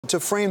To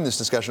frame this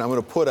discussion, I'm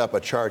going to put up a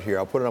chart here.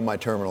 I'll put it on my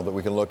terminal that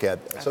we can look at,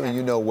 something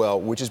you know well,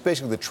 which is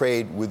basically the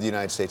trade with the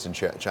United States and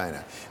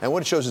China. And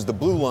what it shows is the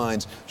blue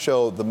lines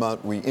show the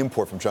amount we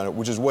import from China,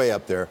 which is way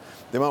up there.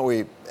 The amount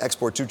we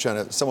export to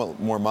China, somewhat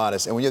more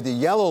modest. And when you have the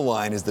yellow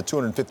line is the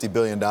 $250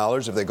 billion,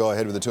 if they go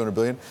ahead with the $200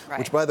 billion,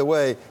 which, by the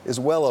way, is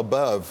well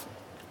above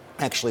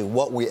actually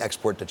what we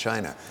export to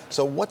China.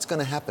 So what's going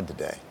to happen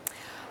today?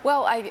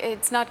 Well,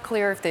 it's not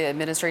clear if the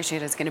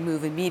administration is going to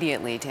move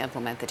immediately to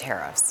implement the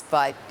tariffs,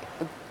 but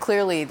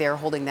clearly they're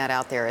holding that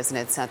out there as an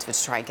incentive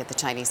to try and get the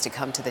Chinese to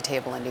come to the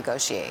table and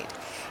negotiate.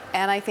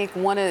 And I think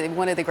one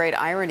of the great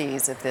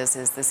ironies of this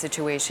is the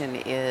situation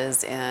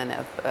is in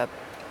a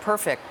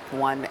perfect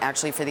one,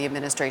 actually, for the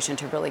administration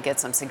to really get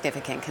some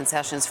significant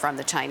concessions from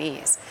the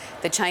Chinese.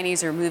 The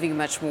Chinese are moving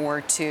much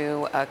more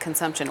to a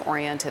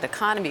consumption-oriented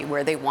economy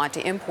where they want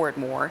to import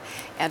more,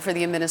 and for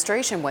the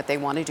administration, what they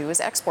want to do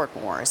is export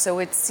more. So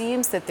it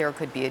seems that there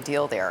could be a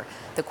deal there.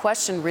 The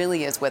question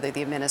really is whether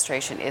the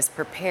administration is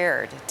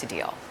prepared to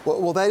deal.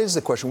 Well, that is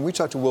the question. We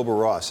talked to Wilbur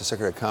Ross, the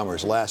Secretary of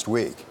Commerce, last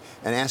week,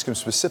 and asked him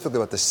specifically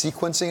about the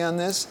sequencing on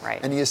this.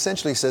 And he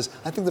essentially says,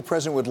 I think the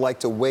president would like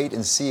to wait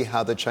and see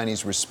how the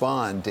Chinese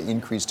respond to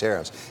increased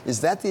tariffs.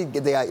 Is that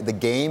the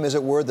game, as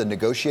it were, the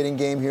negotiating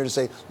game here to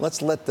say,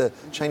 let's let the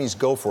Chinese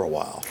go for a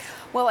while?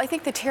 Well, I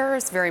think the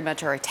tariffs very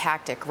much are a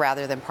tactic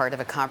rather than part of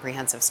a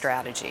comprehensive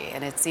strategy.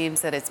 And it seems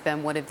that it's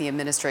been one of the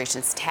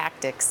administration's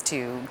tactics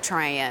to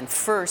try and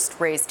first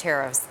raise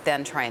tariffs,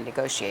 then try and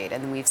negotiate.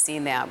 And we've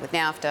seen that with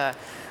NAFTA,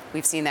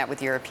 we've seen that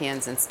with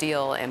Europeans and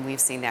steel, and we've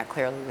seen that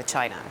clearly with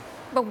China.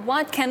 But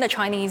what can the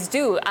Chinese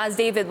do? As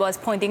David was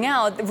pointing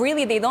out,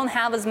 really they don't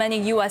have as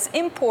many U.S.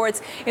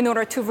 imports in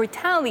order to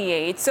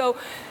retaliate. So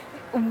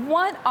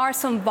what are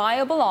some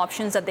viable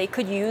options that they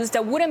could use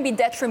that wouldn't be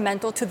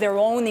detrimental to their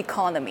own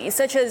economy,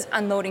 such as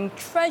unloading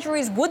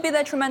treasuries would be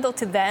detrimental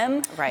to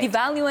them?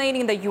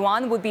 Devaluating the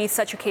yuan would be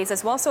such a case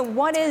as well. So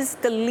what is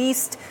the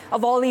least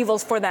of all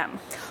evils for them?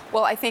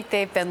 Well, I think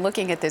they've been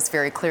looking at this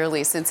very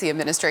clearly since the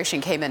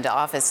administration came into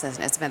office and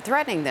has been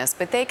threatening this,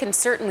 but they can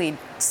certainly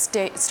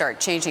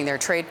start changing their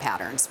trade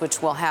patterns,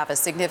 which will have a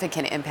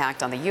significant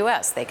impact on the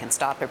U.S. They can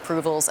stop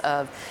approvals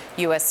of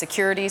U.S.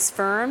 securities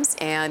firms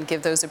and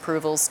give those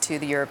approvals to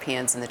the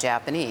Europeans and the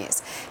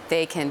Japanese.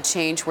 They can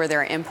change where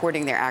they're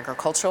importing their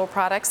agricultural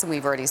products, and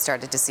we've already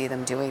started to see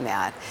them doing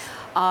that.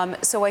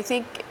 So I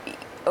think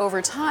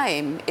over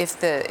time, if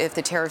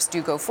the tariffs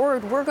do go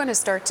forward, we're going to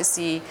start to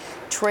see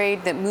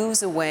trade that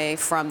moves away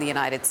from the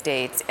United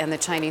States and the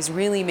Chinese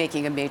really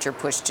making a major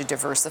push to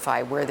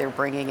diversify where they're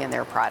bringing in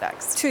their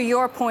products. To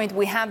your point,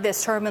 we have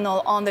this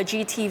terminal on the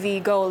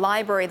GTV Go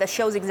library that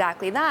shows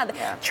exactly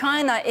that.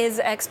 China is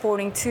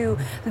exporting to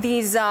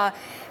these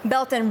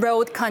Belt and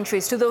Road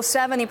countries, to those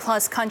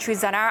 70-plus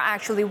countries that are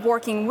actually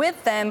working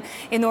with them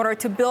in order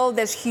to build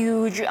this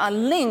huge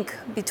link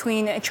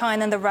between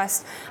China and the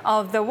rest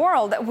of the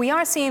world. We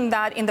are seeing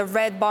that in the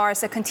red bars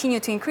that continue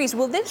to increase.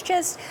 Will this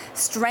just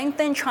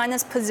strengthen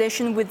China's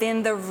position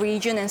within the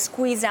region and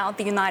squeeze out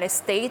the United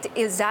States?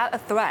 Is that a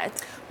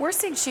threat? We're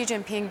seeing Xi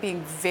Jinping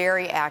being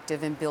very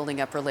active in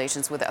building up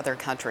relations with other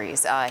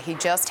countries. He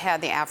just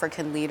had the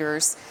African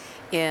leaders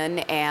in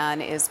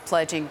and is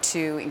pledging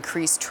to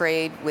increase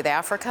trade with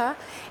Africa.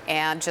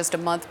 And just a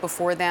month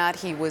before that,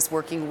 he was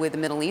working with the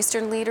Middle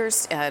Eastern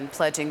leaders and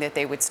pledging that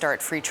they would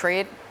start free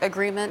trade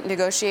agreement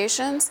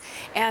negotiations.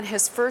 And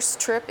his first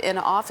trip in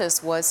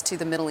office was to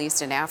the Middle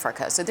East and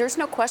Africa. So there's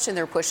no question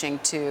they're pushing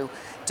to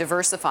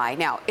diversify.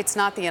 Now, it's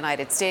not the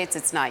United States,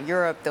 it's not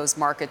Europe. Those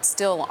markets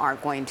still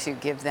aren't going to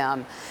give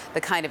them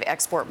the kind of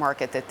export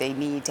market that they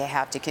need to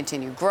have to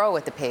continue to grow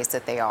at the pace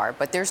that they are.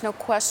 But there's no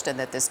question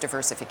that this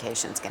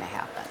diversification is going to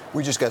happen.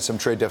 We just got some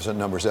trade deficit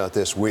numbers out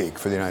this week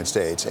for the United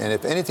States. And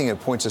if anything, it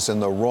points us in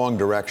the wrong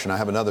direction. I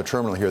have another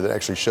terminal here that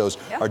actually shows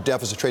our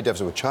trade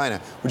deficit with China,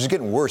 which is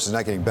getting worse, it's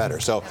not getting better.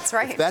 So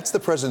if that's the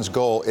president's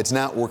goal, it's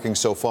not working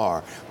so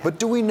far. But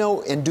do we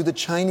know, and do the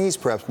Chinese,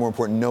 perhaps more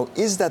important, know,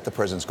 is that the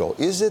president's goal?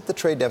 Is it the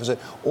trade deficit,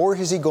 or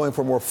is he going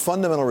for more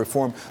fundamental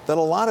reform that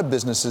a lot of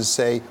businesses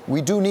say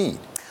we do need?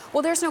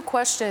 Well, there's no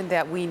question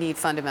that we need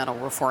fundamental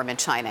reform in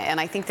China, and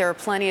I think there are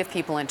plenty of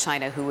people in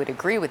China who would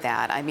agree with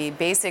that. I mean,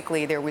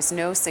 basically, there was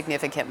no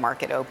significant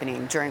market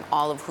opening during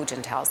all of Hu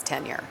Jintao's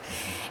tenure.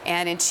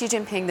 And in Xi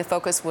Jinping, the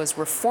focus was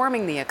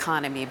reforming the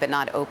economy, but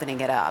not opening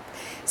it up.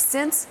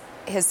 Since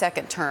his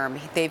second term,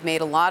 they've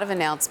made a lot of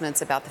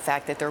announcements about the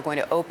fact that they're going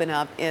to open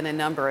up in a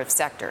number of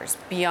sectors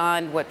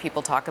beyond what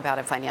people talk about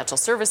in financial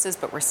services,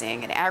 but we're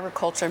seeing in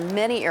agriculture,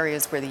 many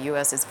areas where the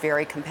U.S. is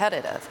very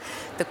competitive.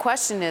 The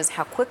question is,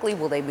 how quickly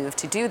will they move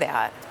to do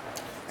that?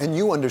 And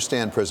you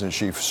understand President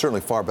Xi certainly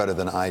far better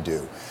than I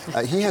do.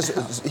 He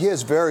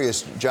has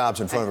various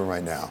jobs in front of him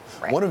right now.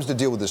 One of them is to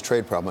deal with this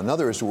trade problem.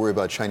 Another is to worry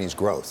about Chinese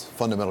growth,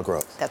 fundamental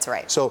growth. That's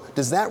right. So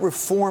does that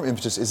reform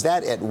impetus, is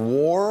that at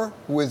war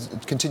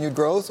with continued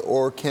growth,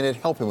 or can it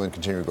help him with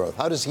continued growth?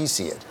 How does he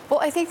see it? Well,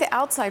 I think the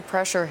outside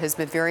pressure has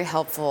been very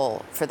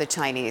helpful for the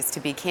Chinese,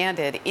 to be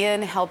candid,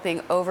 in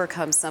helping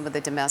overcome some of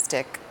the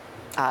domestic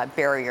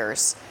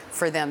barriers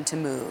for them to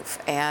move.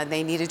 And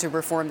they needed to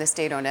reform the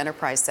state-owned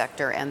enterprise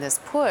sector, and this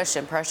push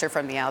and pressure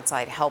from the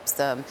outside helps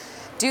them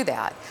do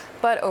that.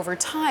 But over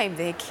time,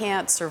 they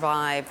can't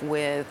survive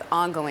with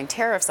ongoing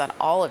tariffs on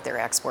all of their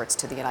exports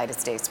to the United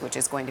States, which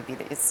is going to be,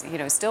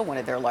 still one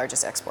of their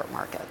largest export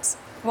markets.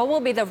 What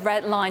will be the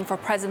red line for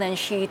President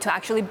Xi to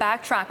actually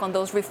backtrack on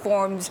those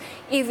reforms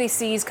if he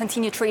sees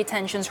continued trade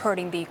tensions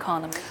hurting the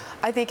economy?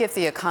 I think if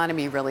the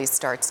economy really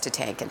starts to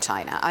tank in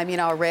China, I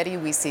mean, already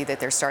we see that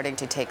they're starting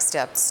to take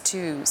steps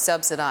to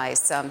subsidize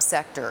some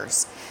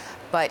sectors.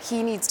 But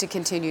he needs to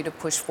continue to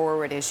push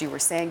forward, as you were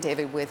saying,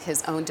 David, with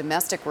his own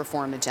domestic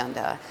reform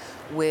agenda,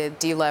 with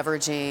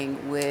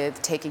deleveraging, with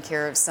taking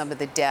care of some of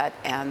the debt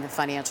and the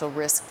financial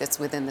risk that's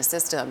within the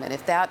system. And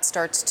if that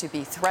starts to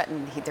be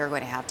threatened, they're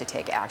going to have to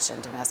take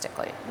action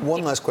domestically.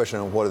 One last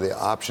question on what are the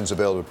options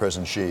available to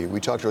President Xi.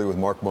 We talked earlier with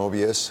Mark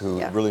Mobius,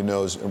 who really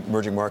knows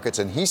emerging markets,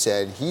 and he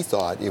said he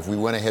thought if we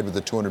went ahead with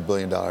the $200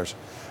 billion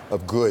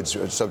of goods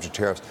subject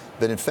to tariffs,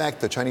 that in fact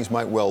the Chinese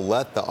might well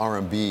let the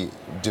RMB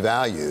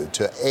devalue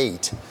to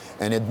 8,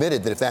 and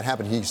admitted that if that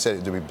happened, he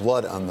said there'd be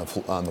blood on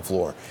the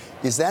floor.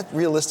 Is that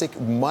realistic?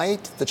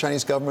 Might the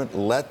Chinese government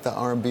let the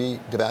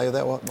RMB devalue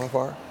that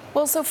far?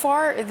 Well, so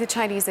far, the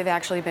Chinese have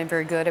actually been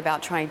very good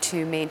about trying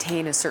to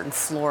maintain a certain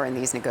floor in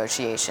these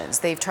negotiations.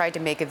 They've tried to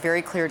make a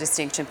very clear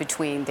distinction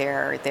between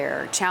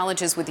their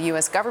challenges with the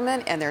U.S.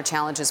 government and their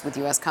challenges with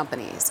U.S.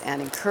 companies,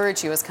 and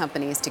encourage U.S.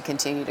 companies to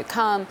continue to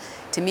come,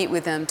 to meet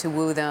with them, to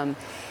woo them,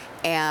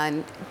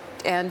 and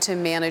to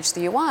manage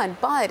the yuan.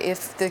 But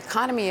if the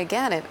economy,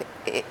 again,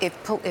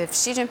 if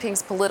Xi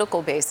Jinping's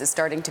political base is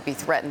starting to be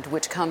threatened,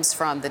 which comes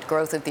from the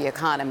growth of the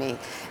economy,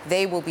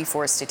 they will be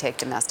forced to take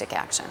domestic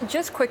action.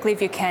 Just quickly,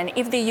 if you can,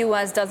 if the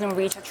U.S. doesn't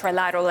reach a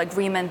trilateral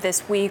agreement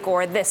this week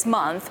or this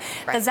month,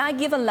 does that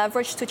give a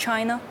leverage to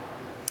China?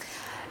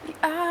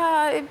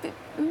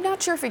 I'm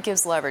not sure if it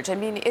gives leverage. I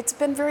mean, it's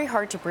been very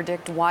hard to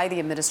predict why the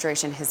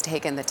administration has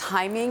taken the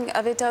timing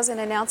of it does in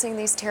announcing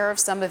these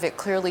tariffs. Some of it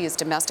clearly is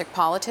domestic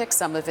politics.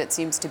 Some of it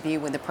seems to be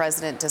when the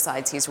president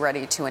decides he's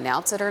ready to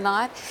announce it or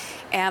not.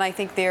 And I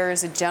think there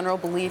is a general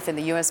belief in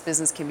the U.S.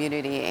 business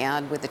community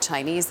and with the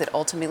Chinese that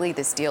ultimately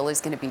this deal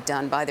is going to be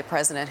done by the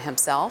president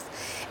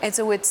himself. And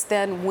so it's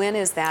then when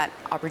is that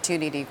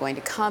opportunity going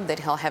to come that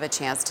he'll have a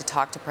chance to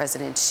talk to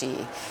President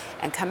Xi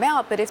and come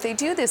out. But if they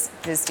do this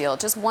deal,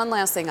 just one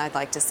last thing I'd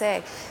like to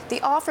say,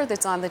 the offer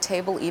that's on the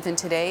table even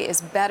today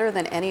is better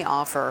than any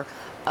offer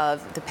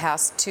of the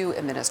past two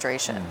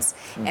administrations.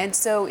 And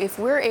so if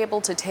we're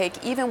able to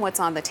take even what's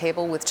on the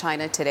table with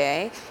China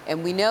today,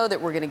 and we know that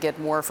we're going to get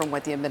more from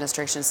what the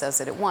administration says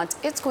that it wants,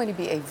 it's going to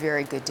be a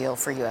very good deal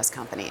for U.S.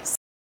 companies.